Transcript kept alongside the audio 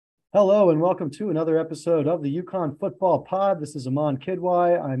Hello and welcome to another episode of the UConn Football Pod. This is Amon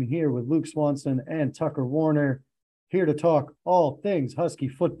Kidwai. I'm here with Luke Swanson and Tucker Warner, here to talk all things Husky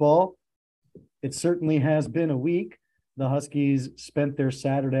football. It certainly has been a week. The Huskies spent their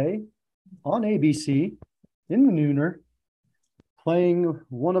Saturday on ABC in the Nooner, playing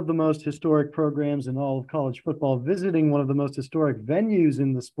one of the most historic programs in all of college football, visiting one of the most historic venues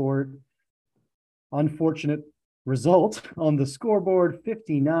in the sport. Unfortunate result on the scoreboard,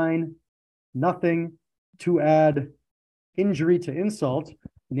 59-0, to add injury to insult.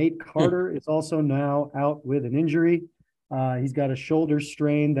 Nate Carter is also now out with an injury. He's got a shoulder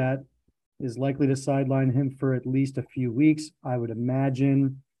strain that is likely to sideline him for at least a few weeks, I would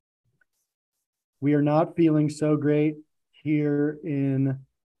imagine. We are not feeling so great here in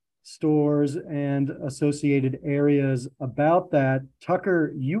stores and associated areas about that.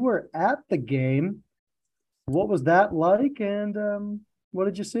 Tucker, you were at the game. What was that like, and what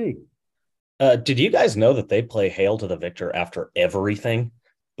did you see? Did you guys know that they play Hail to the Victor after everything?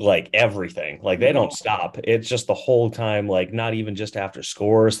 Like everything. Like they don't stop. It's just the whole time, like not even just after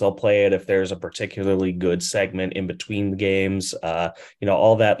scores. They'll play it if there's a particularly good segment in between the games.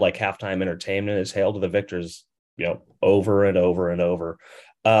 All that like halftime entertainment is Hail to the Victors, over and over and over.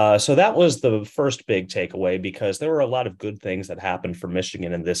 So that was the first big takeaway because there were a lot of good things that happened for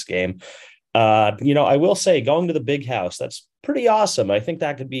Michigan in this game. I will say going to the big house, that's pretty awesome. I think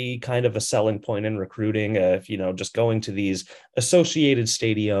that could be kind of a selling point in recruiting. If, just going to these associated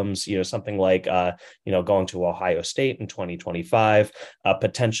stadiums, something like, going to Ohio State in 2025,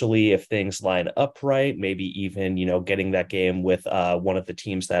 potentially if things line up right, maybe even, getting that game with one of the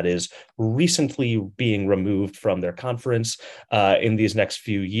teams that is recently being removed from their conference in these next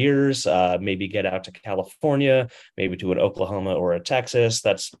few years, maybe get out to California, maybe to an Oklahoma or a Texas.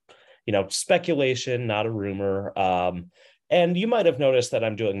 That's speculation, not a rumor. And you might have noticed that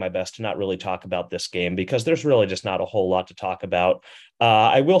I'm doing my best to not really talk about this game because there's really just not a whole lot to talk about.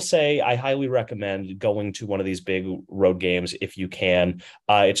 I will say I highly recommend going to one of these big road games if you can.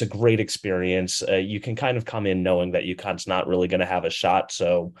 It's a great experience. You can kind of come in knowing that UConn's not really going to have a shot.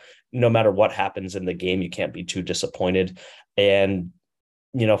 So no matter what happens in the game, you can't be too disappointed. And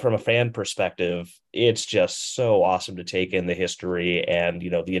from a fan perspective, it's just so awesome to take in the history and,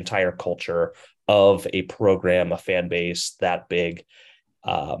 the entire culture of a program, a fan base that big.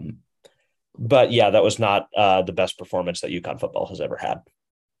 But yeah, that was not the best performance that UConn football has ever had.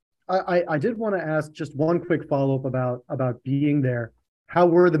 I did want to ask just one quick follow-up about being there. How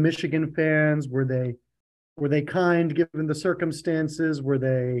were the Michigan fans? Were they kind given the circumstances? Were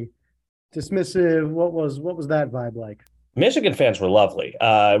they dismissive? What was that vibe like? Michigan fans were lovely.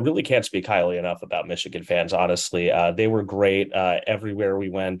 Really can't speak highly enough about Michigan fans, honestly. They were great everywhere we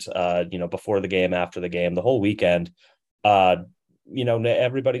went, before the game, after the game, the whole weekend.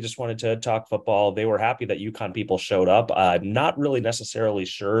 Everybody just wanted to talk football. They were happy that UConn people showed up. Not really necessarily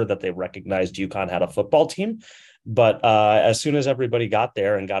sure that they recognized UConn had a football team, but as soon as everybody got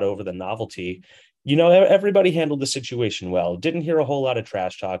there and got over the novelty, everybody handled the situation well. Didn't hear a whole lot of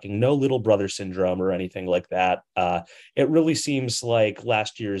trash talking, no little brother syndrome or anything like that. It really seems like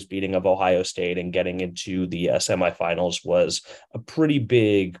last year's beating of Ohio State and getting into the semifinals was a pretty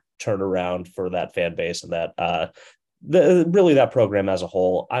big turnaround for that fan base and that that program as a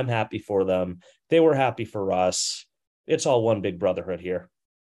whole. I'm happy for them. They were happy for us. It's all one big brotherhood here.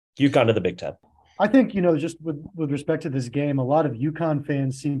 UConn to the Big Ten. I think, just with respect to this game, a lot of UConn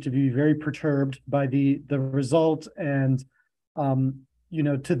fans seem to be very perturbed by the result. And,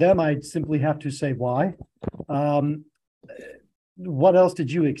 to them, I simply have to say why. Um, what else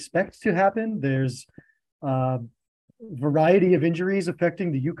did you expect to happen? There's a variety of injuries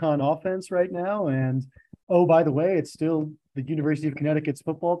affecting the UConn offense right now. And, oh, by the way, it's still the University of Connecticut's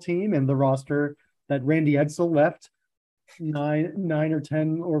football team and the roster that Randy Edsall left nine or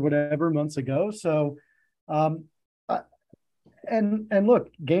 10 or whatever months ago. So, um, and look,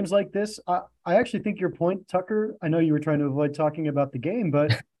 games like this, I actually think your point, Tucker, I know you were trying to avoid talking about the game,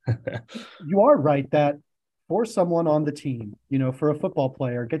 but you are right that for someone on the team, for a football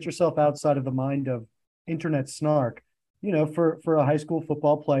player, get yourself outside of the mind of internet snark, for a high school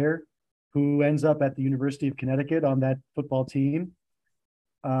football player who ends up at the University of Connecticut on that football team.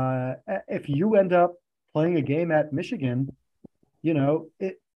 If you end up playing a game at Michigan,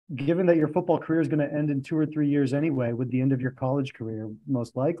 given that your football career is going to end in 2 or 3 years anyway, with the end of your college career,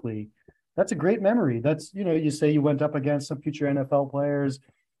 most likely, that's a great memory. That's, you say you went up against some future NFL players.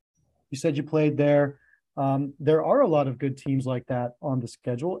 You said you played there. There are a lot of good teams like that on the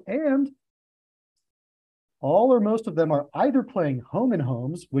schedule, and all or most of them are either playing home and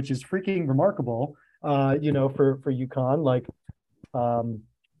homes, which is freaking remarkable, for UConn, like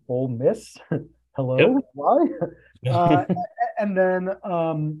Ole Miss. Yep. Hello, why? Uh, and then,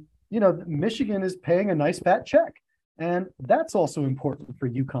 Michigan is paying a nice fat check. And that's also important for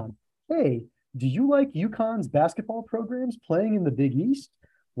UConn. Hey, do you like UConn's basketball programs playing in the Big East?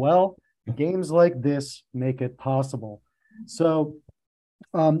 Well, games like this make it possible. So,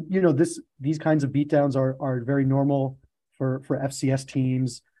 these kinds of beatdowns are very normal for FCS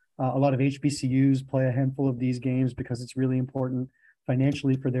teams. A lot of HBCUs play a handful of these games because it's really important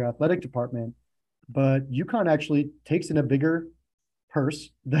financially for their athletic department. But UConn actually takes in a bigger purse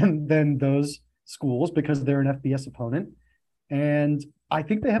than those schools because they're an FBS opponent. And I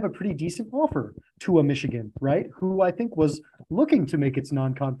think they have a pretty decent offer to a Michigan, right? Who I think was looking to make its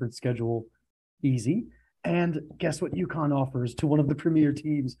non-conference schedule easy. And guess what UConn offers to one of the premier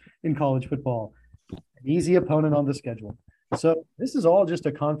teams in college football? An easy opponent on the schedule. So this is all just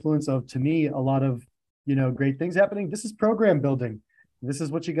a confluence of, to me, a lot of, great things happening. This is program building. This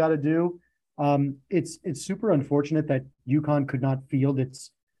is what you got to do. It's super unfortunate that UConn could not field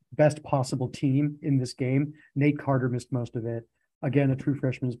its best possible team in this game. Nate Carter missed most of it. Again, a true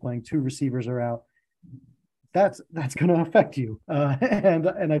freshman is playing. 2 receivers are out. That's going to affect you.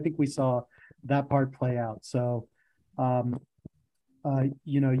 And I think we saw that part play out. So,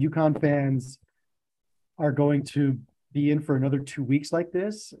 UConn fans are going to be in for another 2 weeks like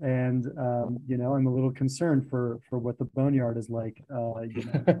this. And, I'm a little concerned for what the Boneyard is like,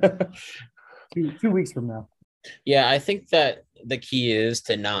 2 weeks from now. Yeah, I think that the key is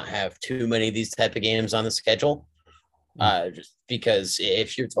to not have too many of these type of games on the schedule. Just because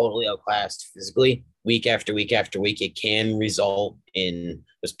if you're totally outclassed physically week after week after week, it can result in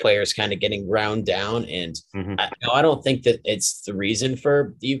those players kind of getting ground down. And I don't think that it's the reason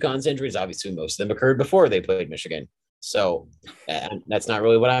for the UConn's injuries. Obviously, most of them occurred before they played Michigan. So that's not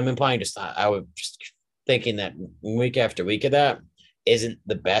really what I'm implying. Just I was just thinking that week after week of that isn't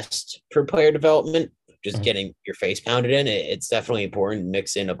the best for player development. Just getting your face pounded in. It's definitely important to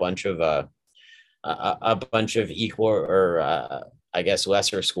mix in a bunch of equal or I guess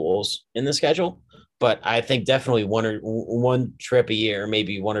lesser schools in the schedule. But I think definitely one trip a year,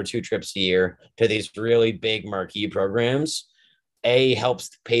 maybe 1 or 2 trips a year to these really big marquee programs,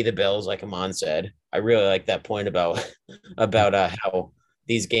 helps pay the bills, like Amon said. I really like that point about how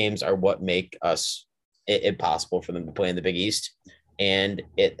these games are what make it possible for them to play in the Big East. And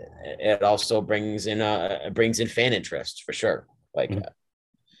it also brings in fan interest for sure. Like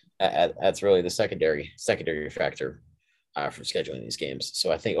that's really the secondary factor for scheduling these games.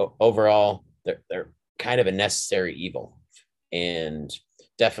 So I think overall they're kind of a necessary evil, and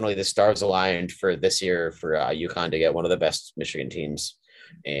definitely the stars aligned for this year for UConn to get one of the best Michigan teams,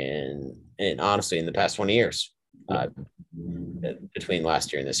 and honestly in the past 20 years between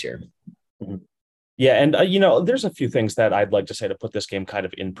last year and this year. Yeah, and there's a few things that I'd like to say to put this game kind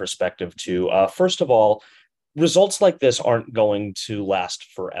of in perspective too. First of all, results like this aren't going to last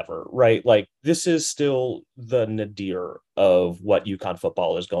forever, right? Like this is still the nadir of what UConn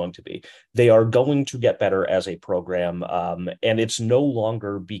football is going to be. They are going to get better as a program, and it's no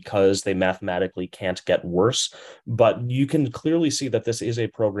longer because they mathematically can't get worse, but you can clearly see that this is a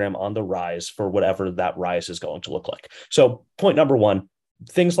program on the rise for whatever that rise is going to look like. So point number one,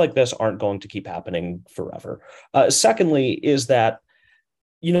 things like this aren't going to keep happening forever. Secondly, is that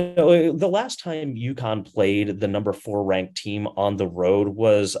the last time UConn played the number 4 ranked team on the road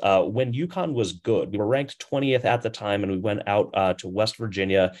was when UConn was good. We were ranked 20th at the time, and we went out to West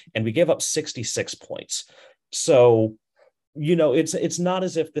Virginia, and we gave up 66 points. So, it's not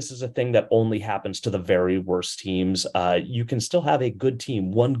as if this is a thing that only happens to the very worst teams. You can still have a good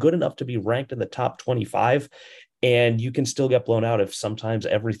team, one good enough to be ranked in the top 25, and you can still get blown out if sometimes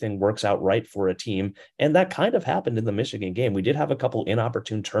everything works out right for a team. And that kind of happened in the Michigan game. We did have a couple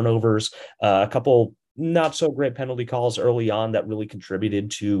inopportune turnovers, a couple not so great penalty calls early on that really contributed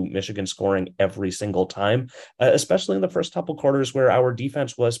to Michigan scoring every single time, especially in the first couple quarters where our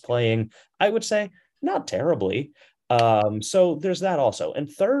defense was playing, I would say, not terribly. So there's that also. And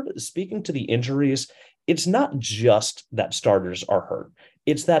third, speaking to the injuries, it's not just that starters are hurt.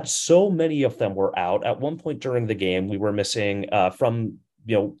 It's that so many of them were out. At one point during the game, we were missing from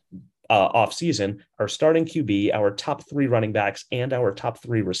off season our starting QB, our top 3 running backs, and our top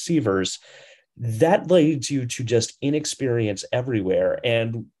 3 receivers. That leads you to just inexperience everywhere.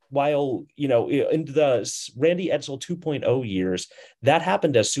 And while, in the Randy Edsall 2.0 years, that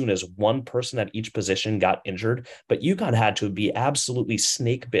happened as soon as one person at each position got injured. But UConn had to be absolutely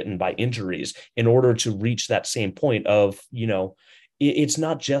snake bitten by injuries in order to reach that same point of, it's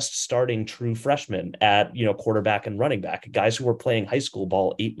not just starting true freshmen at, quarterback and running back, guys who were playing high school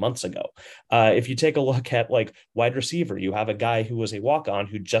ball 8 months ago. If you take a look at like wide receiver, you have a guy who was a walk-on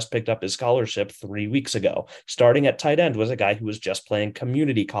who just picked up his scholarship 3 weeks ago. Starting at tight end was a guy who was just playing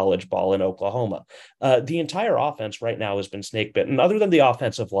community college ball in Oklahoma. The entire offense right now has been snake bitten, other than the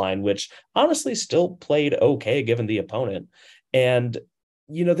offensive line, which honestly still played okay given the opponent. And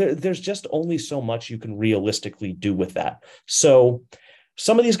there's just only so much you can realistically do with that. So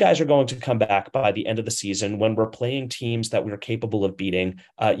some of these guys are going to come back by the end of the season when we're playing teams that we're capable of beating.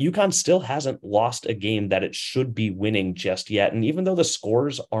 UConn still hasn't lost a game that it should be winning just yet. And even though the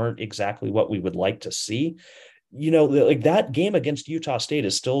scores aren't exactly what we would like to see, like that game against Utah State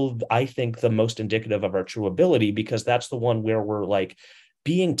is still, I think, the most indicative of our true ability, because that's the one where we're like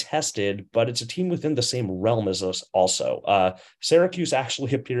being tested, but it's a team within the same realm as us also. Syracuse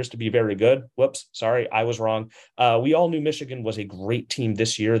actually appears to be very good. Whoops, sorry, I was wrong. We all knew Michigan was a great team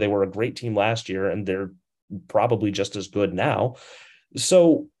this year. They were a great team last year, and they're probably just as good now.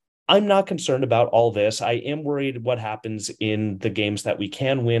 So I'm not concerned about all this. I am worried what happens in the games that we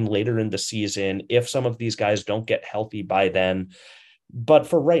can win later in the season if some of these guys don't get healthy by then. But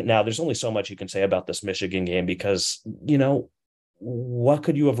for right now, there's only so much you can say about this Michigan game because, what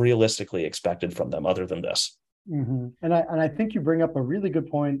could you have realistically expected from them other than this? Mm-hmm. And I think you bring up a really good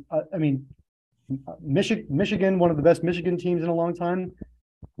point. Michigan, one of the best Michigan teams in a long time,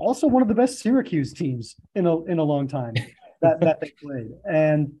 also one of the best Syracuse teams in a long time that they played.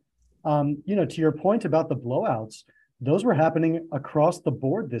 And to your point about the blowouts, those were happening across the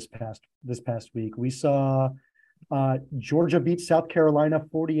board this past week. We saw Georgia beat South Carolina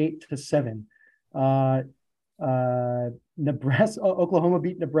 48-7. Oklahoma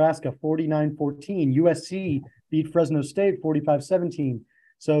beat Nebraska 49-14. USC beat Fresno State 45-17.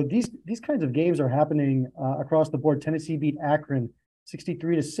 So these kinds of games are happening across the board. Tennessee beat Akron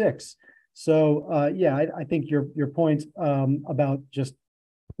 63-6. So I think your point about just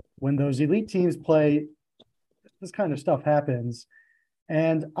when those elite teams play, this kind of stuff happens.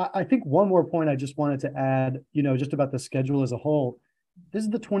 And I think one more point I just wanted to add, just about the schedule as a whole. This is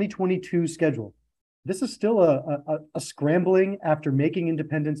the 2022 schedule. This is still a scrambling after making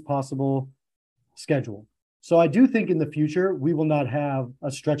independence possible schedule. So I do think in the future, we will not have a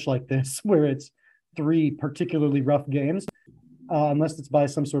stretch like this where it's 3 particularly rough games, unless it's by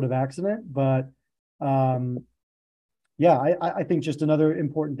some sort of accident. But I think just another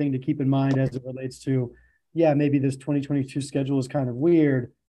important thing to keep in mind as it relates to, maybe this 2022 schedule is kind of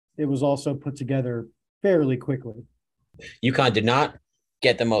weird. It was also put together fairly quickly. UConn did not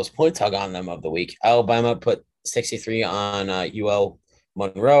get the most points hug on them of the week. Alabama put 63 on UL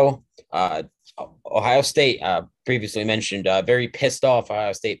Monroe. Ohio State, previously mentioned, very pissed off.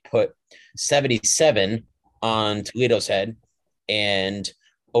 Ohio State put 77 on Toledo's head, and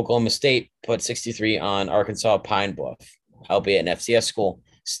Oklahoma State put 63 on Arkansas Pine Bluff, albeit an FCS school.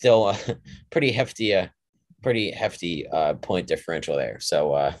 Still a pretty hefty point differential there.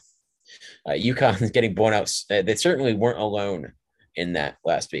 So UConn is getting blown out. They certainly weren't alone in that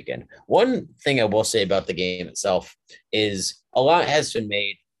last weekend. One thing I will say about the game itself is a lot has been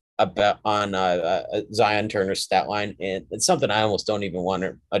made about on Zion Turner's stat line, and it's something I almost don't even want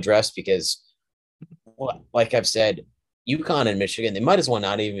to address because, like I've said, UConn and Michigan, they might as well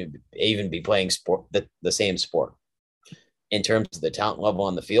not even be playing the same sport in terms of the talent level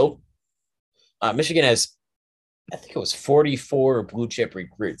on the field. Michigan has, I think it was 44 blue chip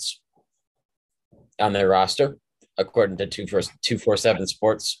recruits on their roster, according to 247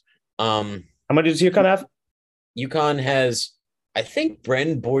 Sports. How many does UConn have? UConn has, I think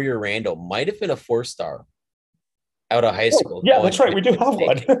Brendan Boyer-Randall might have been a 4-star out of high school. Yeah, that's right. We do have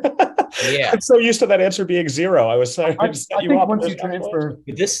one. Yeah. I'm so used to that answer being 0. I was sorry. I think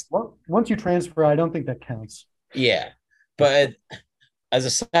once you transfer, I don't think that counts. Yeah. But as a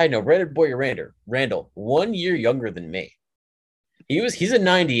side note, Brendan Boyer-Randall, 1 year younger than me. He's a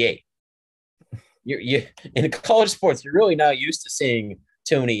 98. You in college sports, you're really not used to seeing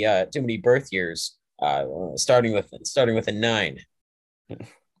too many birth years, starting with a 9.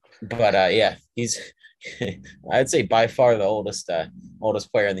 But he's I'd say by far the oldest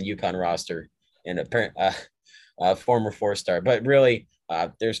player on the UConn roster, and a former 4-star. But really,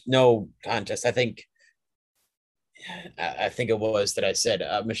 there's no contest. I think it was that I said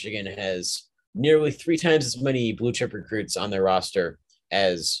Michigan has nearly 3 times as many blue chip recruits on their roster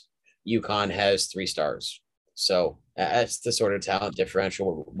as UConn has 3 stars. So that's the sort of talent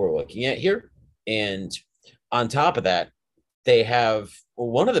differential we're looking at here. And on top of that, they have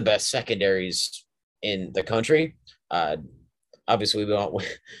one of the best secondaries in the country. obviously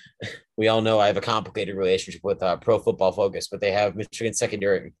we all know I have a complicated relationship with Pro Football Focus, but they have Michigan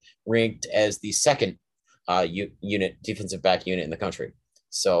secondary ranked as the second defensive back unit in the country.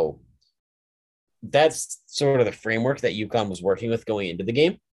 So that's sort of the framework that UConn was working with going into the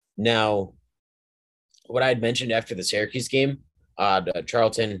game. Now, what I had mentioned after the Syracuse game, the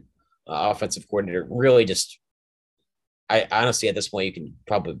Charlton offensive coordinator really just, I honestly, at this point, you can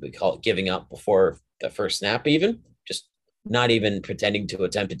probably call it giving up before the first snap, even just not even pretending to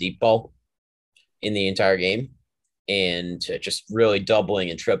attempt a deep ball in the entire game, and just really doubling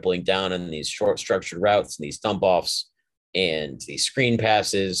and tripling down on these short structured routes and these dump offs and these screen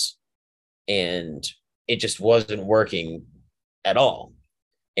passes. And it just wasn't working at all.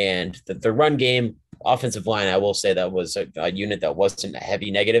 And the run game, offensive line, I will say that was a unit that wasn't a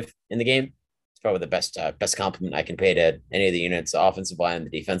heavy negative in the game. It's probably the best compliment I can pay to any of the units, the offensive line and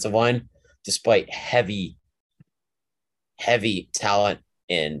the defensive line, despite heavy talent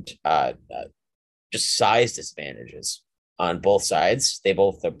and just size disadvantages on both sides. They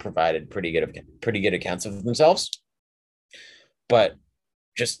both have provided pretty good accounts of themselves, but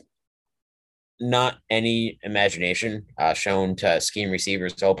just not any imagination shown to scheme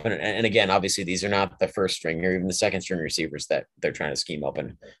receivers open. And again, obviously, these are not the first string or even the second string receivers that they're trying to scheme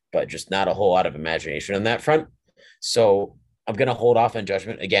open, but just not a whole lot of imagination on that front. So I'm going to hold off on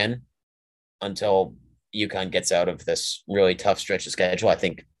judgment again until UConn gets out of this really tough stretch of schedule. I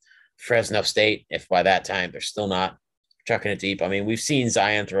think Fresno State, if by that time they're still not chucking it deep. I mean, we've seen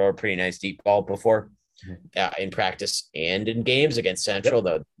Zion throw a pretty nice deep ball before in practice and in games against Central.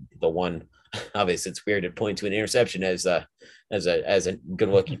 Yep. The one, obviously, it's weird to point to an interception as a good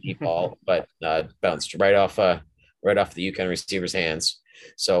looking deep ball, but bounced right off the UConn receiver's hands.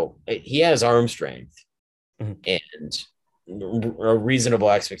 So he has arm strength and a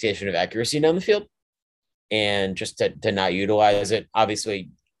reasonable expectation of accuracy down the field, and just to not utilize it. Obviously,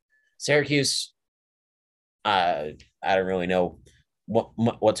 Syracuse, I don't really know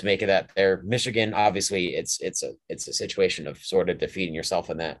what to make of that there. Michigan, obviously, it's a situation of sort of defeating yourself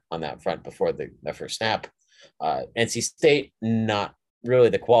on that front before the first snap. NC State, not really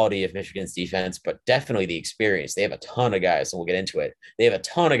the quality of Michigan's defense, but definitely the experience. They have a ton of guys, and we'll get into it. They have a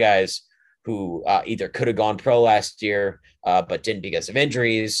ton of guys who either could have gone pro last year, but didn't because of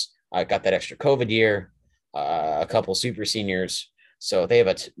injuries. Got that extra COVID year. A couple super seniors. So they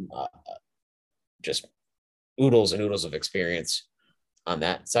have just oodles and oodles of experience on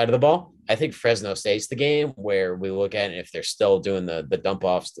that side of the ball. I think Fresno State's the game where we look at it, if they're still doing the dump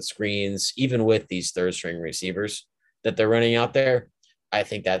offs, the screens, even with these third string receivers that they're running out there. I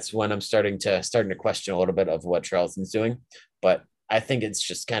think that's when I'm starting to question a little bit of what Charlton's doing. But I think it's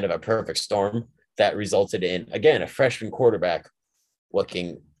just kind of a perfect storm that resulted in, again, a freshman quarterback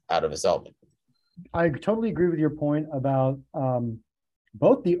looking out of his element. I totally agree with your point about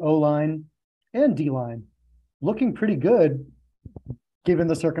both the O-line and D-line looking pretty good given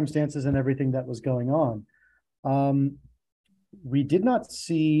the circumstances and everything that was going on. We did not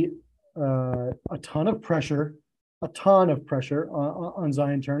see a ton of pressure on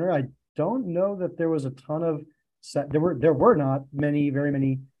Zion Turner. I don't know that there was a ton of there were not very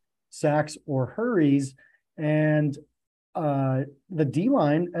many sacks or hurries, and the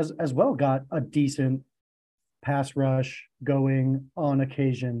D-line as well got a decent pass rush going on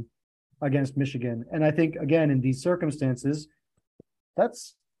occasion against Michigan. And I think, again, in these circumstances,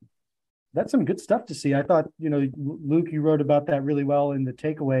 that's some good stuff to see. I thought, Luke, you wrote about that really well in the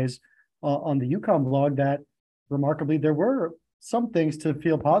takeaways on the UConn blog, that remarkably there were some things to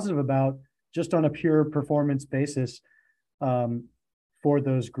feel positive about just on a pure performance basis for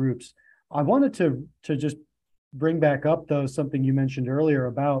those groups. I wanted to just bring back up, though, something you mentioned earlier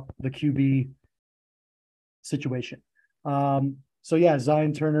about the QB situation. So yeah,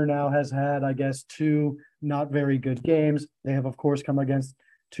 Zion Turner now has had, I guess, 2 not very good games. They have, of course, come against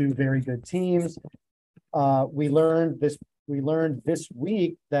 2 very good teams. We learned this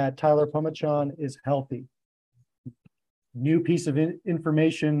week that Tyler Pumachon is healthy. New piece of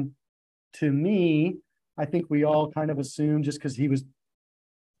information to me. I think we all kind of assumed, just because he was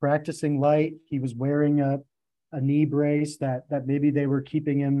practicing light, he was wearing a knee brace, that maybe they were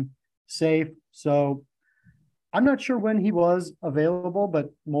keeping him safe. So I'm not sure when he was available,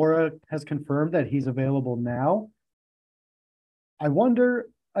 but Mora has confirmed that he's available now. I wonder,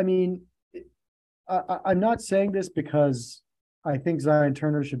 I'm not saying this because I think Zion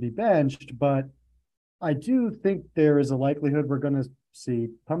Turner should be benched, but I do think there is a likelihood we're going to see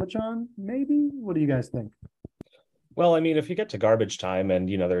Pumachon, maybe? What do you guys think? Well, if you get to garbage time and,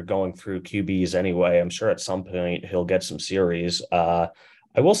 they're going through QBs anyway, I'm sure at some point he'll get some series.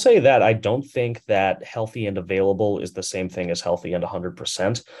 I will say that I don't think that healthy and available is the same thing as healthy and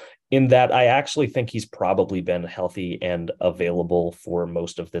 100%, in that I actually think he's probably been healthy and available for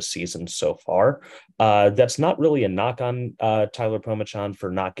most of this season so far. That's not really a knock on Tyler Pomachan for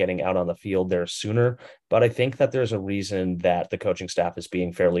not getting out on the field there sooner, but I think that there's a reason that the coaching staff is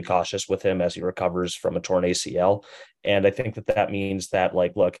being fairly cautious with him as he recovers from a torn ACL. And I think that that means that,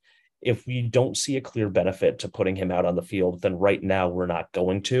 like, look, if we don't see a clear benefit to putting him out on the field, then right now we're not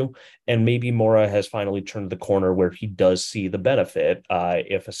going to. And maybe Mora has finally turned the corner where he does see the benefit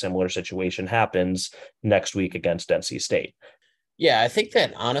if a similar situation happens next week against NC State. Yeah, I think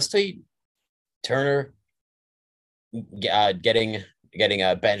that honestly, Turner getting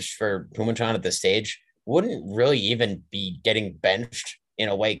benched for Pumachan at this stage wouldn't really even be getting benched in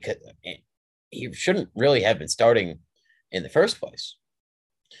a way. He shouldn't really have been starting in the first place.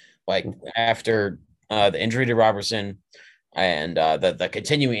 Like after the injury to Robertson and the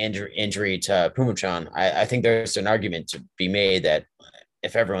continuing injury to Pumachan, I think there's an argument to be made that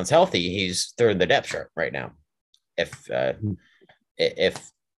if everyone's healthy, he's third in the depth chart right now.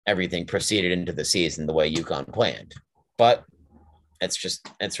 If everything proceeded into the season the way UConn planned, but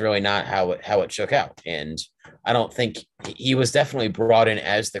it's really not how it shook out. And I don't think he was definitely brought in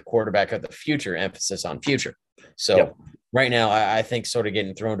as the quarterback of the future, emphasis on future. So. Yep. Right now, I think sort of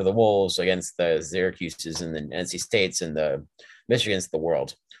getting thrown to the wolves against the Syracuses and the NC States and the Michigans of the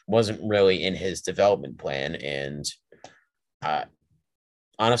world wasn't really in his development plan. And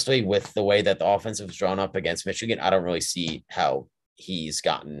honestly, with the way that the offensive was drawn up against Michigan, I don't really see how he's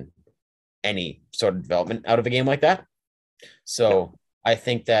gotten any sort of development out of a game like that. So I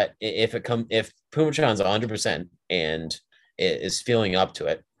think that if Pumachan's 100% and is feeling up to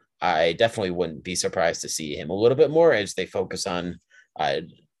it, I definitely wouldn't be surprised to see him a little bit more as they focus on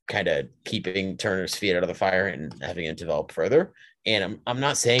kind of keeping Turner's feet out of the fire and having him develop further. And I'm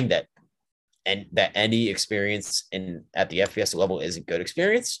not saying that any experience at the FBS level isn't good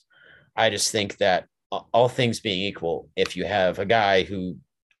experience. I just think that all things being equal, if you have a guy who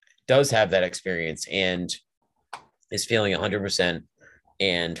does have that experience and is feeling 100%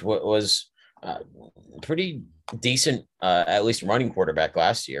 and what was pretty decent, at least running quarterback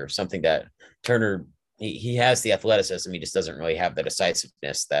last year, something that Turner, he has the athleticism. He just doesn't really have the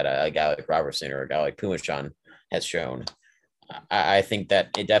decisiveness that a guy like Robertson or a guy like Pumachan has shown. I think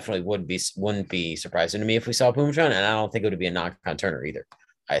that it definitely wouldn't be surprising to me if we saw Pumachan, and I don't think it would be a knock on Turner either.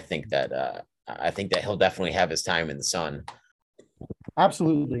 I think that he'll definitely have his time in the sun.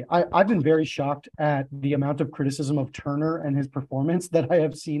 Absolutely. I've been very shocked at the amount of criticism of Turner and his performance that I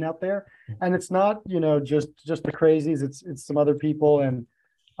have seen out there. And it's not, just the crazies. It's some other people. And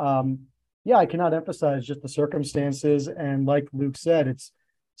I cannot emphasize just the circumstances. And like Luke said, it's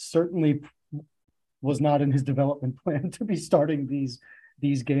certainly was not in his development plan to be starting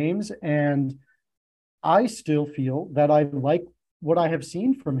these games. And I still feel that I like what I have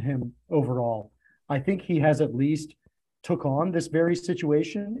seen from him overall. I think he has at least took on this very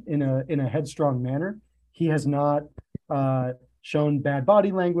situation in a headstrong manner. He has not shown bad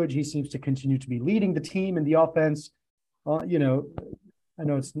body language. He seems to continue to be leading the team in the offense. I know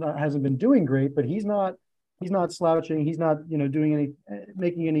hasn't been doing great, but he's not slouching. He's not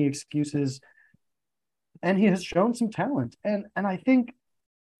making any excuses, and he has shown some talent. And I think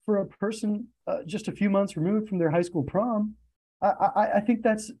for a person just a few months removed from their high school prom, I think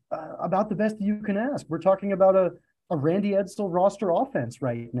that's about the best you can ask. We're talking about a Randy Edsall roster offense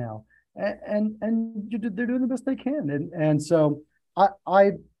right now, and they're doing the best they can. And so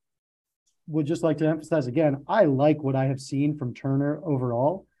I would just like to emphasize again, I like what I have seen from Turner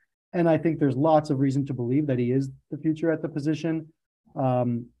overall, and I think there's lots of reason to believe that he is the future at the position.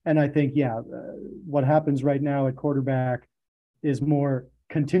 And I think, what happens right now at quarterback is more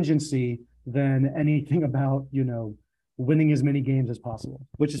contingency than anything about, winning as many games as possible,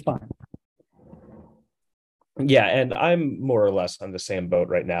 which is fine. Yeah, and I'm more or less on the same boat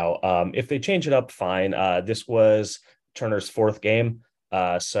right now. If they change it up, fine. This was Turner's fourth game.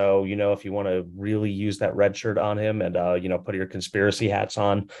 So, if you want to really use that red shirt on him and, put your conspiracy hats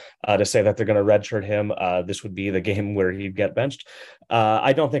on to say that they're going to red shirt him, this would be the game where he'd get benched.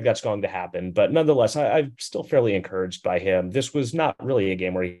 I don't think that's going to happen, but nonetheless, I'm still fairly encouraged by him. This was not really a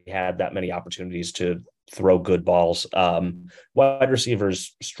game where he had that many opportunities to throw good balls. Wide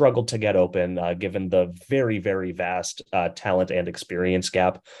receivers struggled to get open, given the very, very vast talent and experience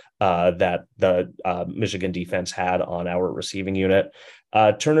gap that the Michigan defense had on our receiving unit.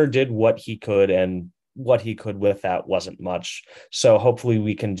 Turner did what he could and what he could with that wasn't much. So hopefully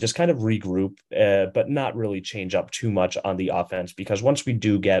we can just kind of regroup, but not really change up too much on the offense, because once we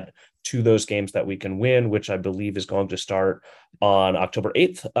do get to those games that we can win, which I believe is going to start on October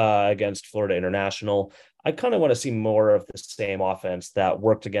 8th against Florida International, I kind of want to see more of the same offense that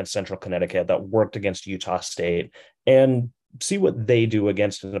worked against Central Connecticut, that worked against Utah State, and see what they do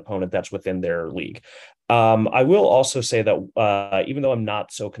against an opponent that's within their league. I will also say that even though I'm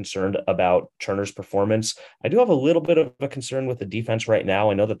not so concerned about Turner's performance, I do have a little bit of a concern with the defense right now.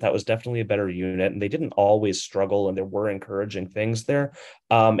 I know that was definitely a better unit, and they didn't always struggle, and there were encouraging things there.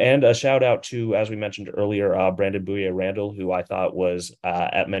 And a shout out to, as we mentioned earlier, Brandon Bouye-Randall, who I thought was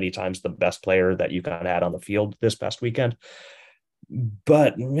at many times the best player that UConn had on the field this past weekend.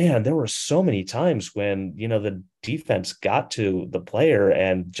 But man, there were so many times when, the defense got to the player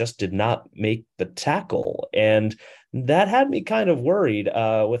and just did not make the tackle. And that had me kind of worried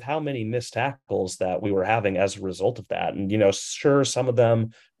with how many missed tackles that we were having as a result of that. And, sure, some of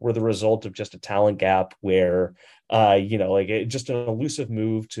them were the result of just a talent gap where, just an elusive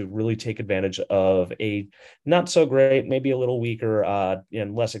move to really take advantage of a not so great, maybe a little weaker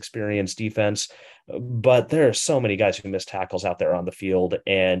and less experienced defense. But there are so many guys who miss tackles out there on the field.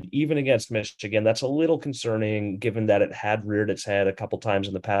 And even against Michigan, that's a little concerning given that it had reared its head a couple times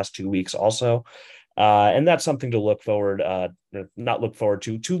in the past 2 weeks also. And that's something to look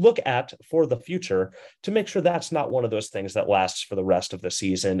at for the future, to make sure that's not one of those things that lasts for the rest of the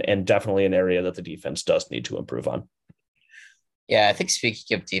season, and definitely an area that the defense does need to improve on. Yeah, I think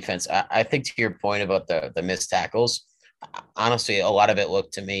speaking of defense, I think to your point about the missed tackles, honestly, a lot of it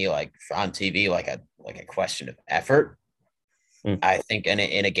looked to me like on TV like a question of effort. I think in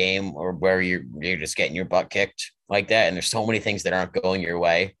a game where you're just getting your butt kicked like that, and there's so many things that aren't going your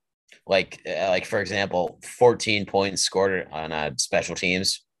way. Like for example, 14 points scored on special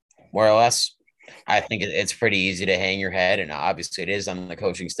teams, more or less. I think it's pretty easy to hang your head, and obviously it is on the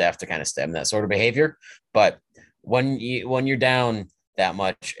coaching staff to kind of stem that sort of behavior. But when you're down that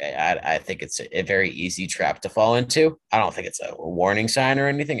much, I think it's a very easy trap to fall into. I don't think it's a warning sign or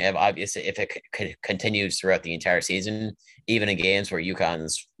anything. Obviously, if it continues throughout the entire season, even in games where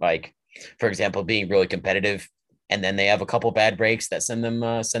UConn's, like, for example, being really competitive, and then they have a couple bad breaks that send them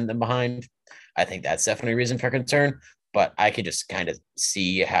behind, I think that's definitely a reason for concern. But I could just kind of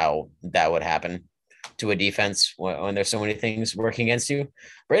see how that would happen to a defense when there's so many things working against you.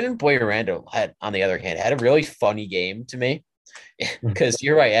 Brandon Bouye-Randall on the other hand, had a really funny game to me, because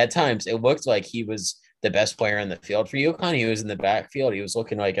you're right. At times, it looked like he was the best player in the field for UConn. He was in the backfield. He was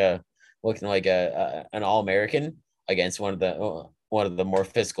looking like an All-American against one of the more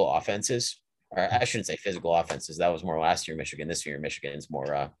physical offenses. Or I shouldn't say physical offenses. That was more last year Michigan. This year Michigan's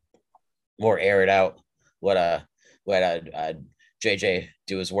more air it out. Let JJ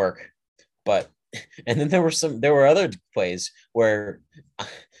do his work. But and then there were other plays where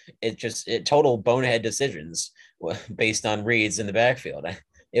it total bonehead decisions based on reads in the backfield.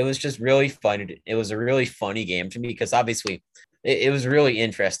 It was just really fun. It was a really funny game to me, because obviously it was a really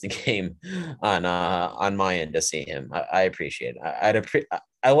interesting game on my end to see him. I appreciate it.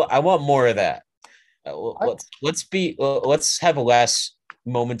 I want more of that. Let's have a less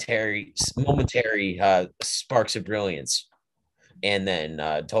momentary sparks of brilliance, and then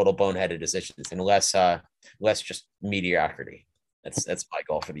total boneheaded decisions, and less just mediocrity. That's my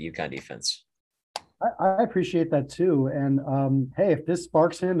goal for the UConn defense. I appreciate that too. And hey, if this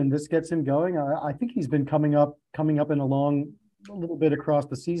sparks him and this gets him going, I think he's been coming up in a little bit across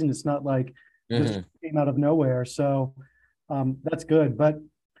the season. It's not like this came out of nowhere. So that's good. But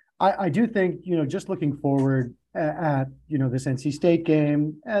I do think, just looking forward at this NC State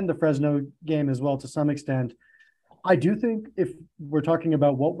game and the Fresno game as well to some extent, I do think if we're talking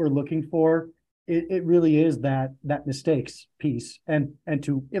about what we're looking for, it really is that mistakes piece, and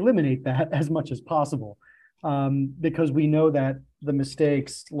to eliminate that as much as possible, because we know that the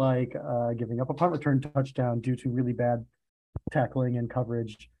mistakes like giving up a punt return touchdown due to really bad tackling and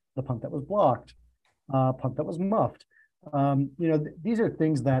coverage, the punt that was blocked, punt that was muffed, these are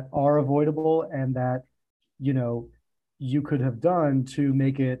things that are avoidable, and that you could have done to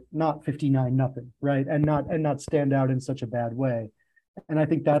make it not 59-0, right, and not stand out in such a bad way. And I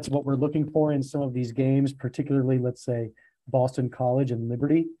think that's what we're looking for in some of these games, particularly, let's say, Boston College and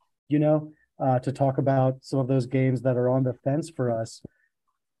Liberty, to talk about some of those games that are on the fence for us.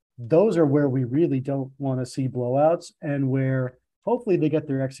 Those are where we really don't want to see blowouts, and where hopefully they get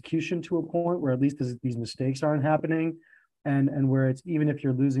their execution to a point where at least these mistakes aren't happening, and where it's, even if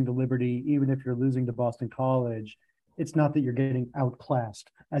you're losing to Liberty, even if you're losing to Boston College, it's not that you're getting outclassed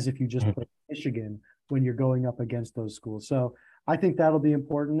as if you just played Michigan when you're going up against those schools. So I think that'll be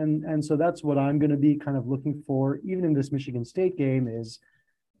important. And so that's what I'm going to be kind of looking for, even in this Michigan State game, is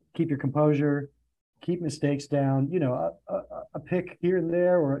keep your composure, keep mistakes down, a pick here and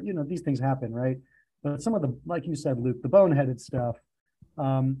there, or, these things happen, right? But some of the, like you said, Luke, the boneheaded stuff,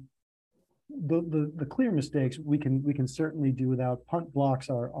 the clear mistakes we can certainly do without. Punt blocks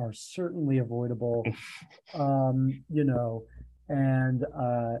are certainly avoidable, and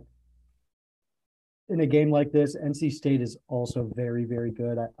in a game like this, NC State is also very, very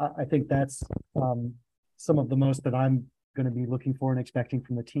good. I think that's some of the most that I'm going to be looking for and expecting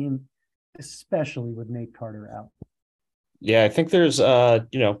from the team, especially with Nate Carter out. Yeah, I think there's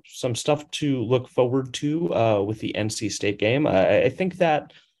some stuff to look forward to with the NC State game. I think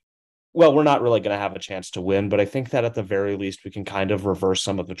that, well, we're not really going to have a chance to win, but I think that at the very least we can kind of reverse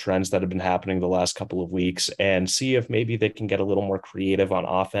some of the trends that have been happening the last couple of weeks and see if maybe they can get a little more creative on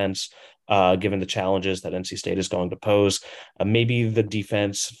offense, given the challenges that NC State is going to pose. Maybe the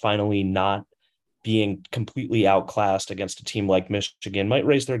defense finally not being completely outclassed against a team like Michigan might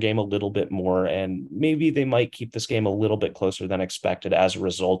raise their game a little bit more, and maybe they might keep this game a little bit closer than expected as a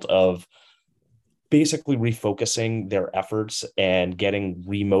result of basically refocusing their efforts and getting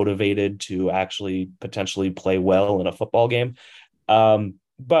remotivated to actually potentially play well in a football game.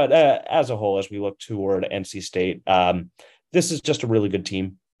 But as a whole, as we look toward NC State, this is just a really good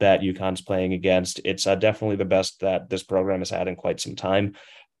team that UConn's playing against. It's definitely the best that this program has had in quite some time.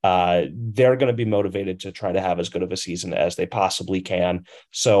 They're going to be motivated to try to have as good of a season as they possibly can.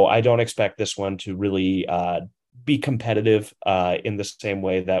 So I don't expect this one to really be competitive in the same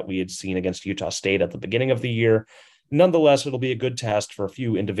way that we had seen against Utah State at the beginning of the year. Nonetheless, it'll be a good test for a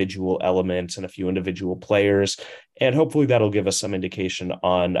few individual elements and a few individual players. And hopefully that'll give us some indication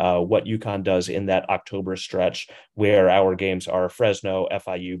on what UConn does in that October stretch, where our games are Fresno,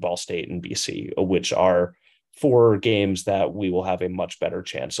 FIU, Ball State, and BC, which are 4 games that we will have a much better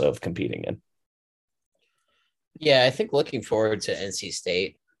chance of competing in. Yeah, I think looking forward to NC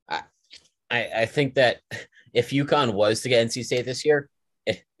State, I think that if UConn was to get NC State this year,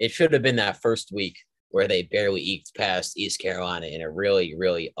 it should have been that first week where they barely eked past East Carolina in a really,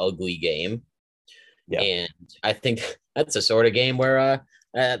 really ugly game. Yeah. And I think that's a sort of game where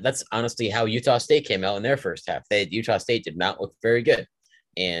that's honestly how Utah State came out in their first half. Utah State did not look very good.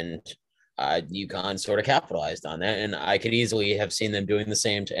 And UConn sort of capitalized on that. And I could easily have seen them doing the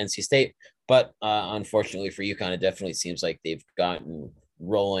same to NC State. But unfortunately for UConn, it definitely seems like they've gotten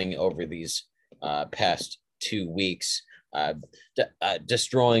rolling over these past 2 weeks,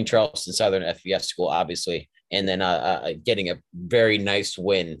 destroying Charleston Southern FBS school, obviously, and then getting a very nice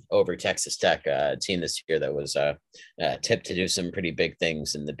win over Texas Tech, a team this year that was tipped to do some pretty big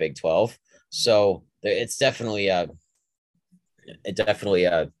things in the Big 12. So it's definitely a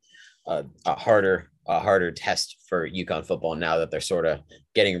harder test for UConn football now that they're sort of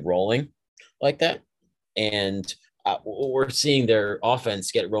getting rolling like that. And we're seeing their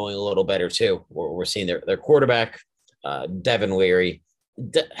offense get rolling a little better too. We're seeing their quarterback, Devin Leary,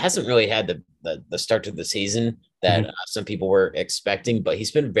 hasn't really had the start to the season that some people were expecting, but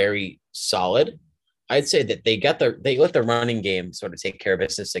he's been very solid. I'd say that they let the running game sort of take care of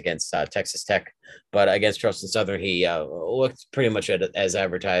business against Texas Tech, but against Charleston Southern, he looked pretty much as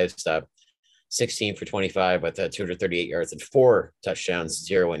advertised. 16 for 25 with 238 yards and 4 touchdowns,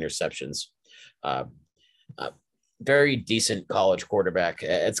 0 interceptions. Very decent college quarterback.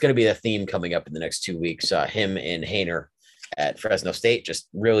 It's going to be a theme coming up in the next 2 weeks. Him and Hainer at Fresno State, just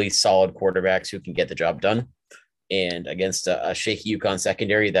really solid quarterbacks who can get the job done. And against a shaky UConn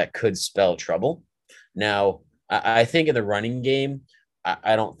secondary that could spell trouble. Now, I think in the running game,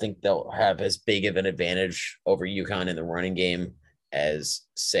 I don't think they'll have as big of an advantage over UConn in the running game as,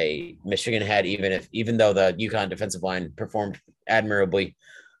 say, Michigan had, even though the UConn defensive line performed admirably.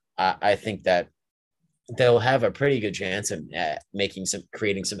 I think that they'll have a pretty good chance at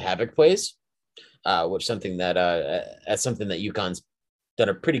creating some havoc plays, which something that's something that UConn's done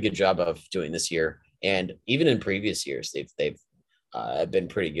a pretty good job of doing this year, and even in previous years, they've been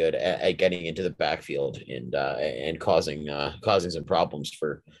pretty good at getting into the backfield and causing some problems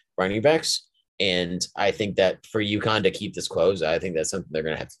for running backs. And I think that for UConn to keep this close, I think that's something they're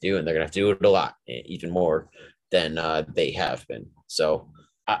going to have to do, and they're going to have to do it a lot, even more than they have been. So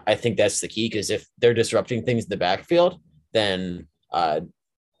I think that's the key, because if they're disrupting things in the backfield, then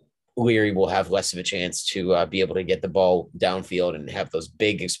Leary will have less of a chance to be able to get the ball downfield and have those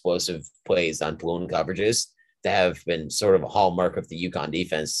big explosive plays on blown coverages that have been sort of a hallmark of the UConn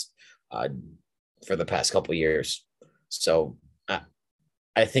defense for the past couple of years. So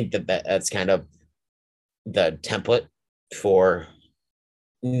I think that's kind of the template for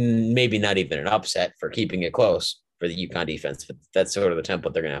maybe not even an upset, for keeping it close. for the UConn defense. But that's sort of the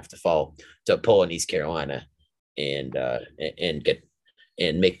template they're going to have to follow to pull in East Carolina and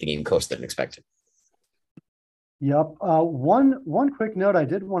make the game closer than expected. Yep. One quick note I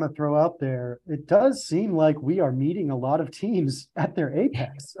did want to throw out there. It does seem like we are meeting a lot of teams at their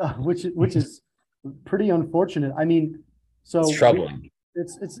apex, which is pretty unfortunate. I mean, so it's troubling.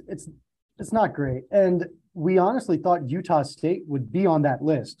 It's not great. And we honestly thought Utah State would be on that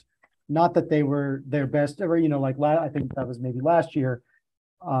list. Not that they were their best ever, I think that was maybe last year.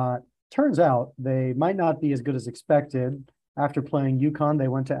 Turns out they might not be as good as expected. After playing UConn, they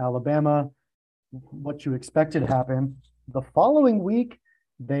went to Alabama. What you expected happened. The following week,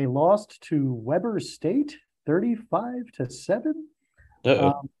 they lost to Weber State 35-7.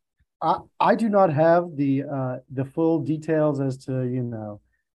 I do not have the full details as to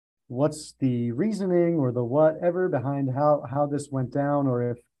what's the reasoning or the whatever behind how this went down,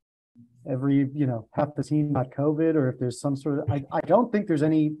 or if every half the team got COVID, or if there's some sort of I don't think there's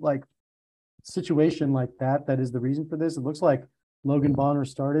any situation like that is the reason for this. It looks like Logan Bonner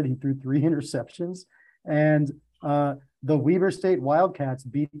started. He threw 3 interceptions, and the Weber State Wildcats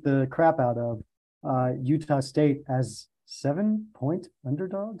beat the crap out of Utah State as 7-point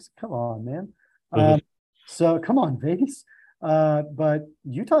underdogs. Come on, man. So come on, Vegas. But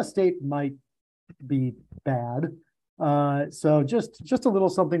Utah State might be bad. So just a little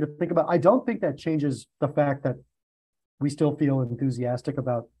something to think about. I don't think that changes the fact that we still feel enthusiastic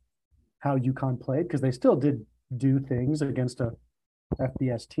about how UConn played, because they still did do things against a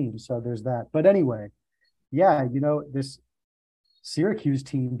FBS team. So there's that. But anyway, yeah, this Syracuse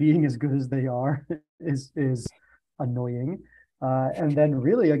team being as good as they are is annoying. And then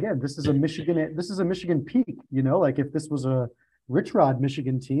really, again, this is a Michigan peak, if this was a Rich Rod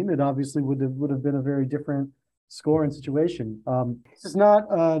Michigan team, it obviously would have been a very different score and situation. This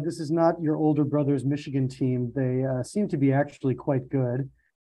is not your older brother's Michigan team. They seem to be actually quite good.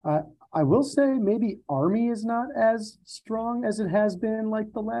 I will say maybe Army is not as strong as it has been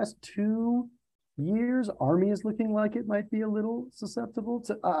the last 2 years. Army is looking like it might be a little susceptible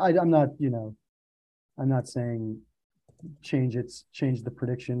to. I'm not saying change the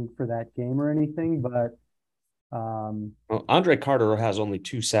prediction for that game or anything, but well, Andre Carter has only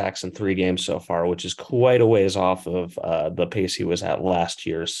 2 sacks in 3 games so far, which is quite a ways off of the pace he was at last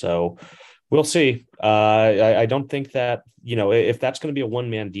year. So we'll see. I don't think that, if that's going to be a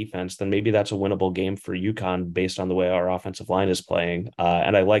one-man defense, then maybe that's a winnable game for UConn based on the way our offensive line is playing.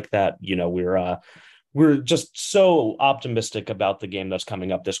 And I like that, we're just so optimistic about the game that's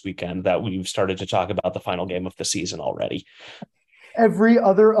coming up this weekend that we've started to talk about the final game of the season already. Every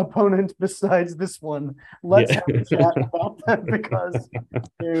other opponent besides this one, let's have a chat about that, because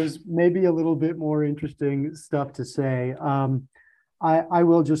there's maybe a little bit more interesting stuff to say. I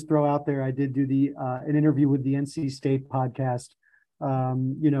will just throw out there, I did do an interview with the NC State podcast,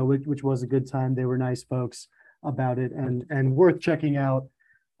 which was a good time. They were nice folks about it and worth checking out.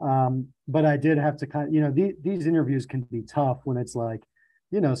 But I did have to these interviews can be tough when it's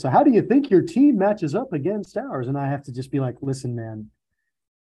so how do you think your team matches up against ours? And I have to just be like, listen, man,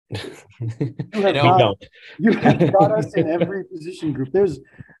 you have got us in every position group. There's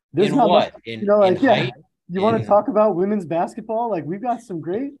in not what? much, you want to talk about women's basketball? We've got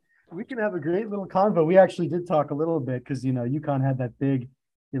we can have a great little convo. We actually did talk a little bit because, UConn had that big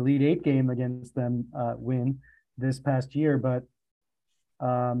Elite 8 game against them win this past year. But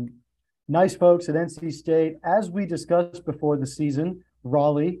nice folks at NC State. As we discussed before the season,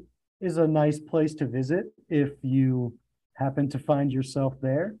 Raleigh is a nice place to visit if you happen to find yourself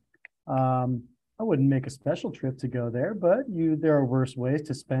there. I wouldn't make a special trip to go there, but there are worse ways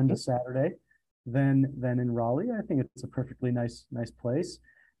to spend a Saturday than in Raleigh. I think it's a perfectly nice place.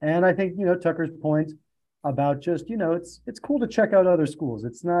 And I think, Tucker's point about just, it's cool to check out other schools.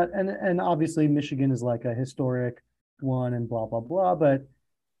 It's not, and obviously Michigan is like a historic one and blah, blah, blah, but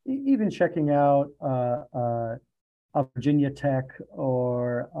even checking out a Virginia Tech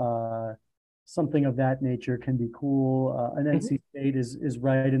or something of that nature can be cool. An NC State is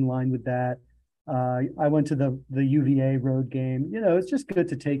right in line with that. I went to the UVA road game. It's just good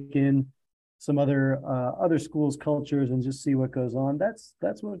to take in some other schools' cultures and just see what goes on.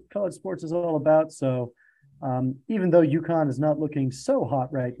 That's what college sports is all about. So even though UConn is not looking so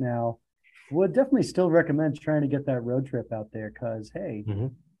hot right now, would definitely still recommend trying to get that road trip out there because, hey,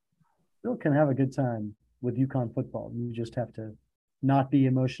 still can have a good time with UConn football. You just have to not be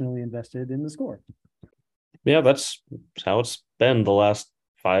emotionally invested in the score. Yeah, that's how it's been the last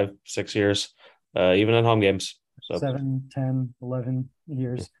 5-6 years, even at home games. So 7, 10, 11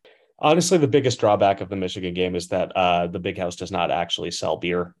 years. Honestly, the biggest drawback of the Michigan game is that the Big House does not actually sell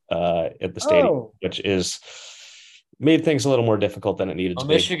beer at the stadium, which is Made things a little more difficult than it needed A to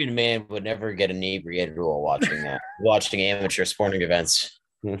be. Michigan man would never get inebriated while watching amateur sporting events.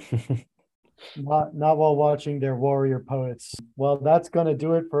 Not while watching their warrior poets. Well, that's going to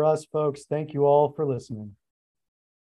do it for us, folks. Thank you all for listening.